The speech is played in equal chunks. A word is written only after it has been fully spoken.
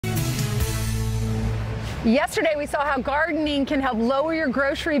Yesterday, we saw how gardening can help lower your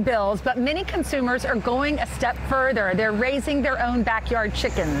grocery bills, but many consumers are going a step further. They're raising their own backyard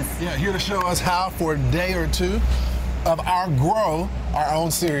chickens. Yeah, here to show us how for a day or two of our Grow Our Own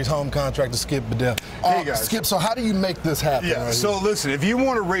series, home contractor Skip Bedell. Hey guys. Skip, so how do you make this happen? Yeah, right so here? listen, if you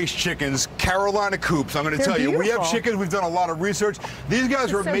want to raise chickens, Carolina Coops, I'm going to tell you, we have chickens, we've done a lot of research. These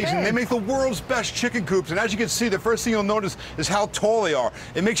guys are amazing. They make the world's best chicken coops, and as you can see, the first thing you'll notice is how tall they are.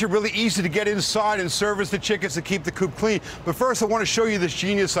 It makes it really easy to get inside and service the chickens to keep the coop clean. But first, I want to show you this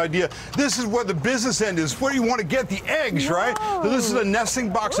genius idea. This is where the business end is, where you want to get the eggs, right? So this is a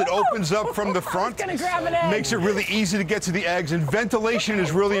nesting box that opens up from the front. I was gonna grab an egg. Makes it really easy to get to the eggs, and ventilation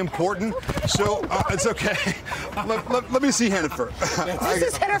is really important. So it's okay. Let me see Jennifer.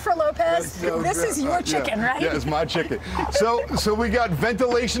 This is Jennifer Lopez. This is your chicken, right? Yeah, it's my chicken. So we got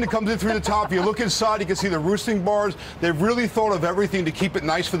ventilation that comes in through the top. You look inside, you can see the roosting bars. They've really thought of everything to keep it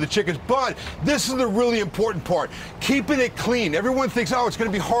nice for the chickens. But this is the really important part, keeping it clean. Everyone thinks, oh, it's going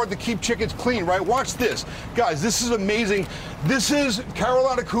to be hard to keep chickens clean, right? Watch this. Guys, this is amazing. This is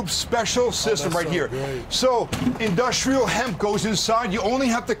Carolina Coop's special system right here. Great. So industrial hemp goes inside. You only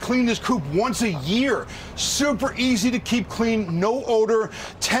have to clean this coop once a year. Super easy to keep clean, no odor.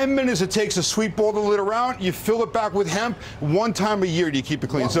 10 minutes it takes to sweep all the litter out. You fill it back with hemp. One time a year do you keep it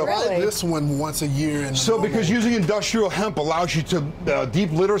clean. Well, so why this one once a year? because using industrial hemp allows you to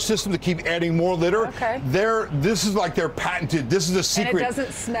deep litter system to keep adding more litter. Okay. This is like their patented. This is a secret. And it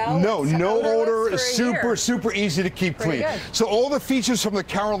doesn't smell? No, It's no odorless odor. for a Super, year. super easy to keep Pretty clean. good. So all the features from the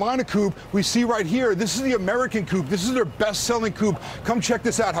Carolina coop we see right here. This is the American coop. This is their best-selling coop. Come check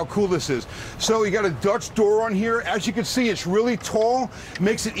this out. How cool this is. So you got a Dutch door on here. As you can see, it's really tall.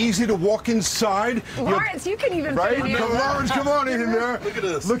 Makes it easy to walk inside. Lawrence, you can even Right? fit in here. Lawrence, come on in there. Look at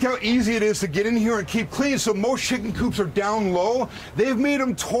this. Look how easy it is to get in here and keep clean. So most chicken coops are down low. They've made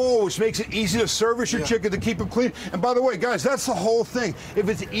them tall, which makes it easy to service your chicken, to keep them clean. And by the way, guys, that's the whole thing. If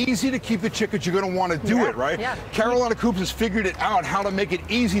it's easy to keep the chickens, you're going to want to do it, right? Yeah. Carolina Coops has figured it out, how to make it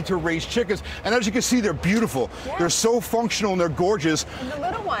easy to raise chickens. And as you can see, they're beautiful. Yeah. They're so functional and they're gorgeous. And the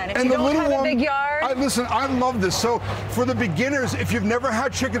little one. If And you the don't little have one, a big yard. listen, I love this. So for the beginners, if you've never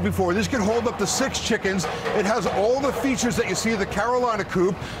had chickens before, this can hold up to 6 chickens. It has all the features that you see in the Carolina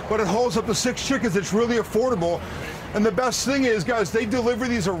coop, but it holds up to 6 chickens. It's really affordable. And the best thing is, guys, they deliver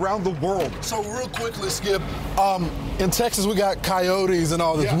these around the world. So real quickly, Skip, in Texas we got coyotes and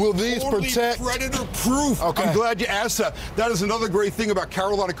all this. Yeah, Will these totally protect? predator-proof. Okay. I'm glad you asked that. That is another great thing about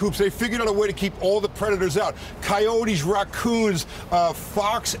Carolina Coops. They figured out a way to keep all the predators out. Coyotes, raccoons,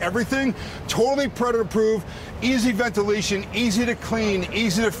 fox, everything. Totally predator-proof. Easy ventilation, easy to clean,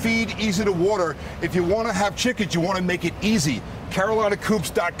 easy to feed, easy to water. If you want to have chickens, you want to make it easy.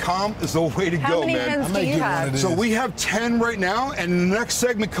 CarolinaCoops.com is the way to How go, many man. hens do you have? So we have 10 right now, and the next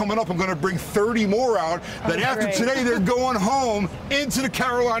segment coming up, I'm going to bring 30 more out. That after great. today, they're going home into the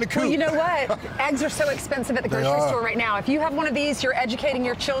Carolina Coop. Well, you know what? Eggs are so expensive at the grocery store right now. If you have one of these, you're educating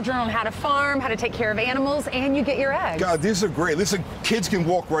your children on how to farm, how to take care of animals, and you get your eggs. God, these are great. Listen, kids can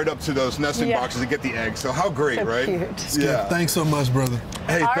walk right up to those nesting boxes to get the eggs. So how great, So right? cute. Skip, thanks so much, brother.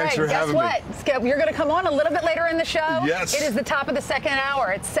 Hey, All thanks right, for having me. guess what, Skip? You're going to come on a little bit later in the show. Yes. It is the top of the second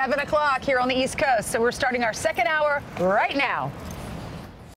hour. It's 7 o'clock here on the East Coast. So we're starting our second hour right now.